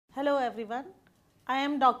Hello everyone, I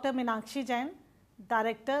am Dr. Meenakshi Jain,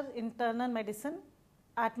 Director Internal Medicine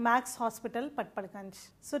at Max Hospital, Patparganj.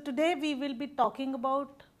 So today we will be talking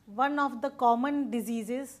about one of the common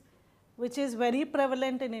diseases which is very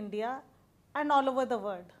prevalent in India and all over the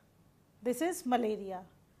world. This is malaria.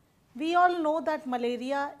 We all know that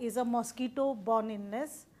malaria is a mosquito-borne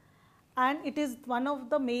illness and it is one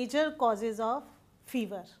of the major causes of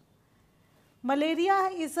fever.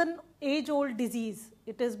 Malaria is an age-old disease.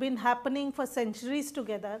 It has been happening for centuries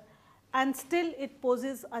together and still it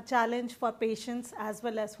poses a challenge for patients as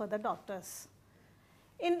well as for the doctors.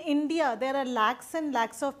 In India, there are lakhs and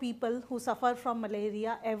lakhs of people who suffer from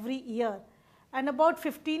malaria every year and about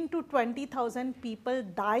 15 to 20,000 people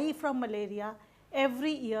die from malaria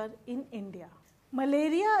every year in India.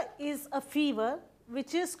 Malaria is a fever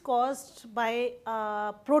which is caused by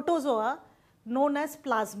a protozoa known as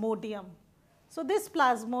Plasmodium. So this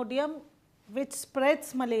Plasmodium which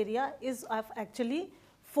spreads malaria is of actually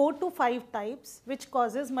 4 to 5 types which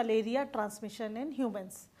causes malaria transmission in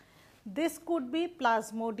humans. This could be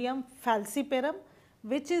Plasmodium falciparum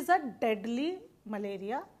which is a deadly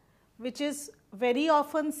malaria which is very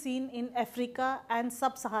often seen in Africa and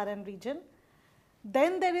sub-Saharan region.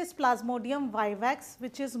 Then there is Plasmodium vivax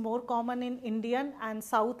which is more common in Indian and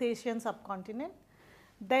South Asian subcontinent.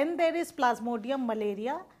 Then there is Plasmodium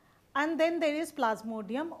malaria and then there is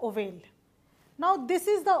Plasmodium ovale. Now this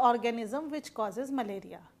is the organism which causes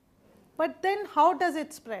malaria. But then how does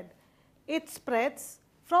it spread? It spreads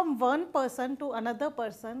from one person to another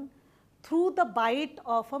person through the bite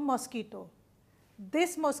of a mosquito.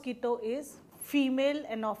 This mosquito is female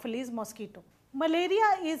Anopheles mosquito.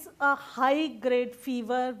 Malaria is a high grade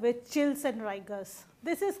fever with chills and rigors.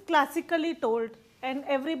 This is classically told and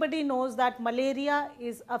everybody knows that malaria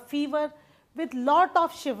is a fever with lot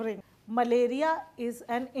of shivering. Malaria is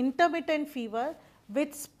an intermittent fever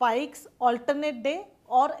which spikes alternate day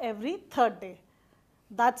or every third day.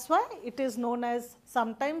 That's why it is known as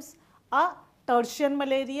sometimes a tertian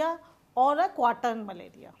malaria or a quatern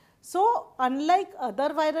malaria. So unlike other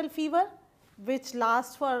viral fever which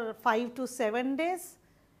lasts for 5 to 7 days,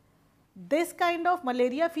 this kind of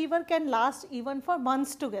malaria fever can last even for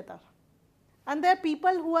months together. And there are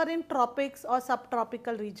people who are in tropics or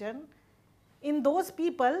subtropical region. In those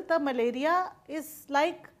people, the malaria is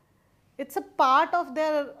like, it's a part of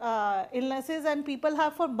their illnesses and people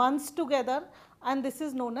have for months together and this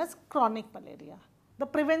is known as chronic malaria. The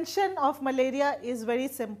prevention of malaria is very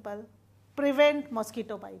simple, prevent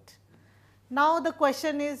mosquito bite. Now the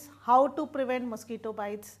question is how to prevent mosquito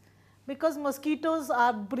bites, because mosquitoes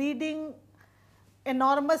are breeding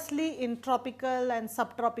enormously in tropical and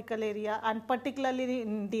subtropical area and particularly in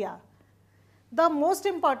India. The most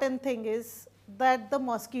important thing is that the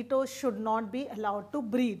mosquitoes should not be allowed to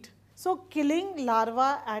breed. So killing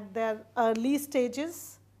larvae at their early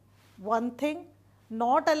stages, one thing,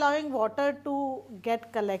 not allowing water to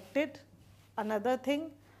get collected, another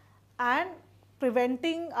thing, and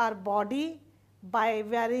preventing our body by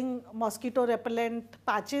wearing mosquito repellent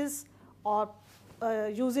patches or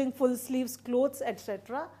using full sleeves clothes,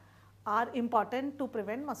 etc. are important to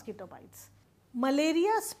prevent mosquito bites.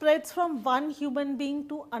 Malaria spreads from one human being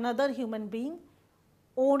to another human being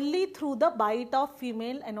only through the bite of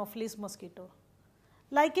female Anopheles mosquito.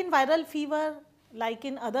 Like in viral fever, like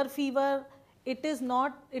in other fever, it does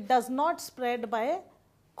not spread by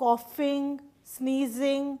coughing,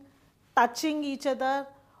 sneezing, touching each other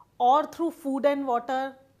or through food and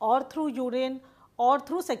water or through urine or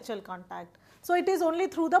through sexual contact. So it is only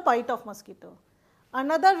through the bite of mosquito.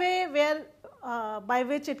 Another way where by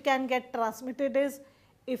which it can get transmitted is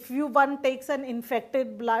if one takes an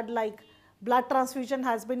infected blood, like blood transfusion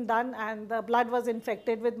has been done and the blood was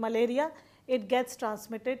infected with malaria, it gets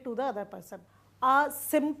transmitted to the other person. A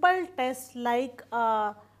simple test like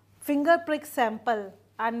a finger prick sample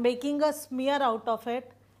and making a smear out of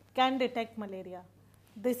it can detect malaria.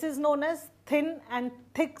 This is known as thin and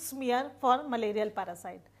thick smear for malarial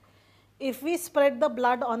parasite. If we spread the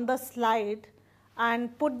blood on the slide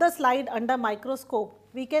and put the slide under microscope,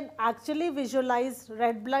 we can actually visualize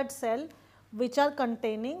red blood cell which are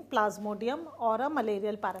containing Plasmodium or a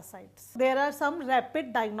malarial parasites. There are some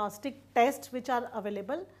rapid diagnostic tests which are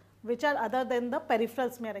available which are other than the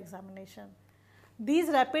peripheral smear examination. These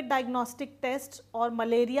rapid diagnostic tests or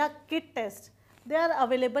malaria kit tests, they are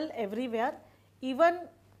available everywhere. Even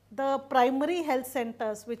the primary health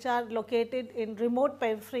centers which are located in remote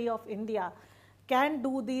periphery of India can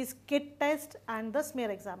do these kit tests and the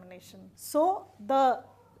smear examination. So the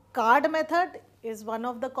card method is one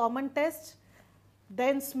of the common tests,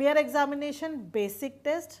 then smear examination basic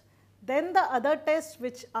test, then the other tests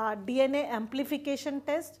which are DNA amplification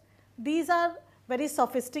test, these are very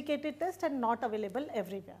sophisticated tests and not available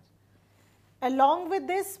everywhere. Along with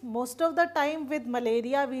this, most of the time with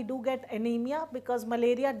malaria we do get anemia because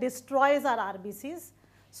malaria destroys our RBCs.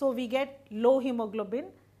 So we get low hemoglobin.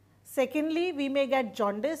 Secondly, we may get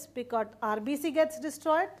jaundice because RBC gets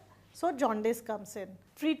destroyed, so jaundice comes in.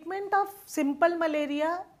 Treatment of simple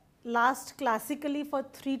malaria lasts classically for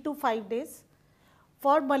 3 to 5 days.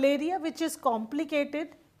 For malaria which is complicated,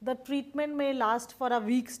 the treatment may last for a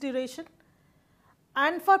week's duration.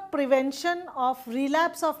 And for prevention of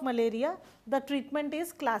relapse of malaria, the treatment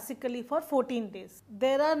is classically for 14 days.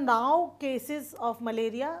 There are now cases of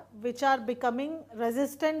malaria which are becoming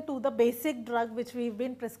resistant to the basic drug which we have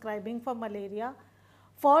been prescribing for malaria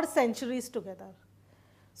for centuries together.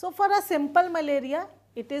 So for a simple malaria,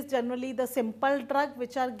 it is generally the simple drug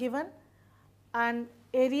which are given, and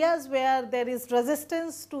areas where there is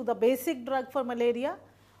resistance to the basic drug for malaria,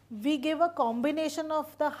 we give a combination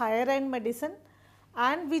of the higher end medicine,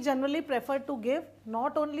 and we generally prefer to give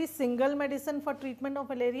not only single medicine for treatment of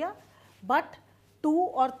malaria, but 2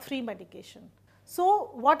 or 3 medication.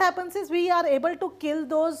 So what happens is we are able to kill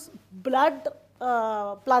those blood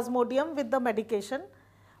plasmodium with the medication,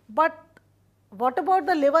 but what about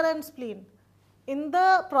the liver and spleen? In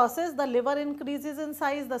the process, the liver increases in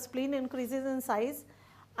size, the spleen increases in size,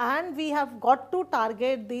 and we have got to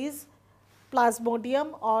target these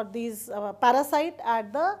plasmodium or these parasite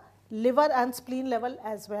at the liver and spleen level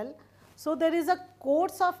as well. So there is a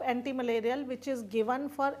course of antimalarial which is given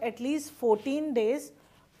for at least 14 days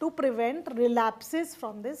to prevent relapses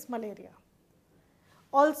from this malaria.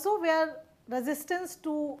 Also, where resistance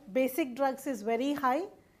to basic drugs is very high,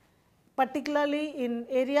 particularly in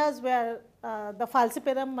areas where the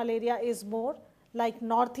falciparum malaria is more, like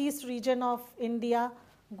northeast region of India,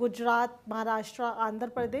 Gujarat, Maharashtra, Andhra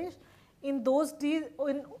Pradesh. In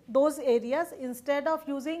those areas, instead of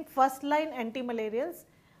using first line antimalarials,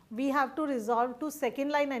 we have to resort to second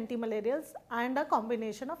line antimalarials and a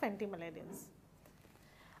combination of antimalarials.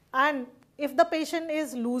 And if the patient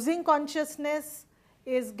is losing consciousness,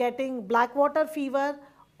 is getting black water fever,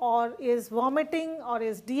 or is vomiting, or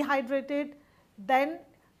is dehydrated, then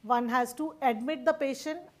one has to admit the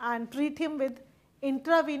patient and treat him with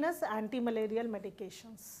intravenous antimalarial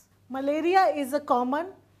medications. Malaria is a common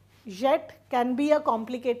yet can be a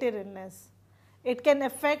complicated illness. It can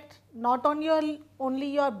affect not only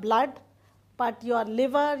your blood, but your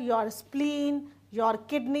liver, your spleen, your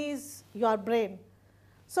kidneys, your brain.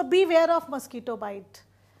 So beware of mosquito bite.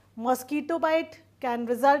 Mosquito bite can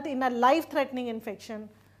result in a life-threatening infection.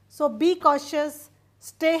 So be cautious,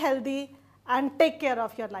 stay healthy, and take care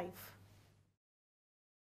of your life.